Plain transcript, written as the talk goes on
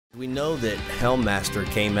We know that HELM Master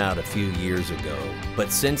came out a few years ago,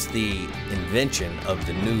 but since the invention of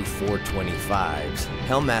the new 425s,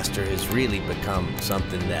 HELM Master has really become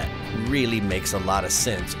something that really makes a lot of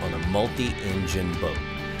sense on a multi-engine boat.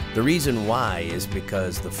 The reason why is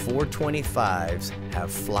because the 425s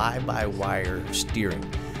have fly-by-wire steering.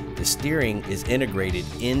 The steering is integrated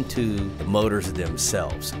into the motors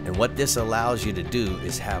themselves, and what this allows you to do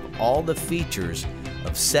is have all the features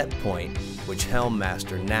of set point, which HELM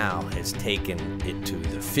Master now has taken it to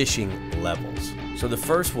the fishing levels. So the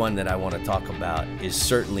first one that I want to talk about is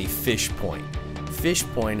certainly fish point. Fish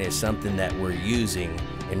point is something that we're using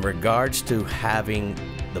in regards to having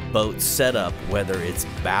the boat set up, whether it's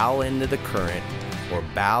bow into the current or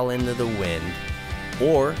bow into the wind,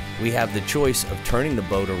 or we have the choice of turning the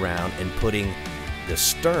boat around and putting the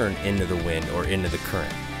stern into the wind or into the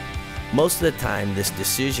current. Most of the time, this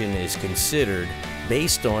decision is considered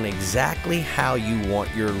based on exactly how you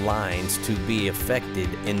want your lines to be affected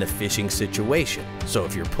in the fishing situation. So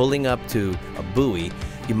if you're pulling up to a buoy,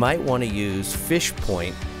 you might want to use fish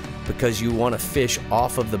point because you want to fish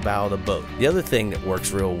off of the bow of the boat. The other thing that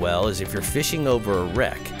works real well is if you're fishing over a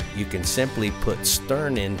wreck, you can simply put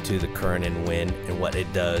stern into the current and wind, and what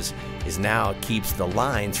it does is now it keeps the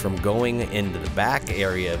lines from going into the back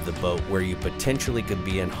area of the boat where you potentially could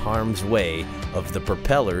be in harm's way of the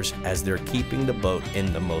propellers as they're keeping the boat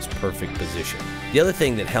in the most perfect position. The other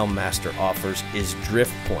thing that HELM Master offers is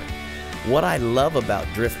drift point. What I love about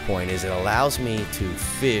drift point is it allows me to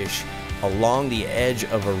fish along the edge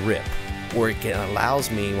of a rip, or it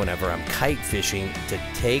allows me, whenever I'm kite fishing, to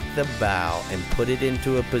take the bow and put it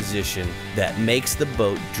into a position that makes the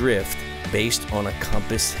boat drift based on a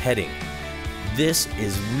compass heading. This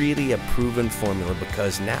is really a proven formula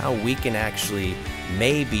because now we can actually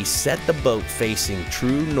maybe set the boat facing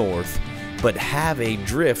true north, but have a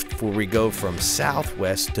drift where we go from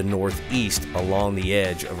southwest to northeast along the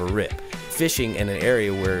edge of a rip, fishing in an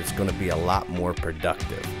area where it's going to be a lot more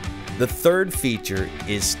productive. The third feature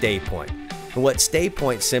is stay point. And what stay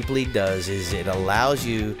point simply does is it allows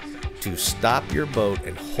you to stop your boat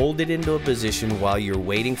and hold it into a position while you're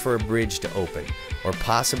waiting for a bridge to open, or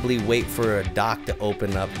possibly wait for a dock to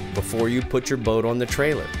open up before you put your boat on the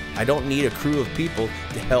trailer. I don't need a crew of people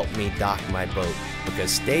to help me dock my boat because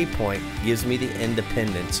stay point gives me the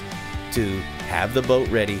independence to have the boat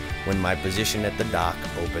ready when my position at the dock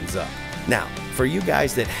opens up. Now, for you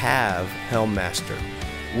guys that have HELM Master,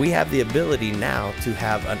 we have the ability now to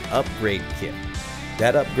have an upgrade kit.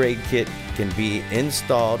 That upgrade kit can be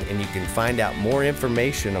installed, and you can find out more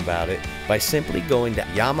information about it by simply going to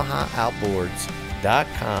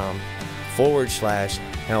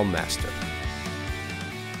YamahaOutboards.com/HELM Master.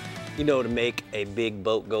 You know, to make a big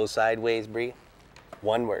boat go sideways, Brie?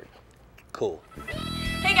 One word: cool.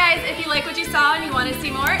 Hey guys, if you like what you saw and you want to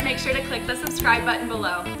see more, make sure to click the subscribe button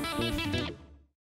below.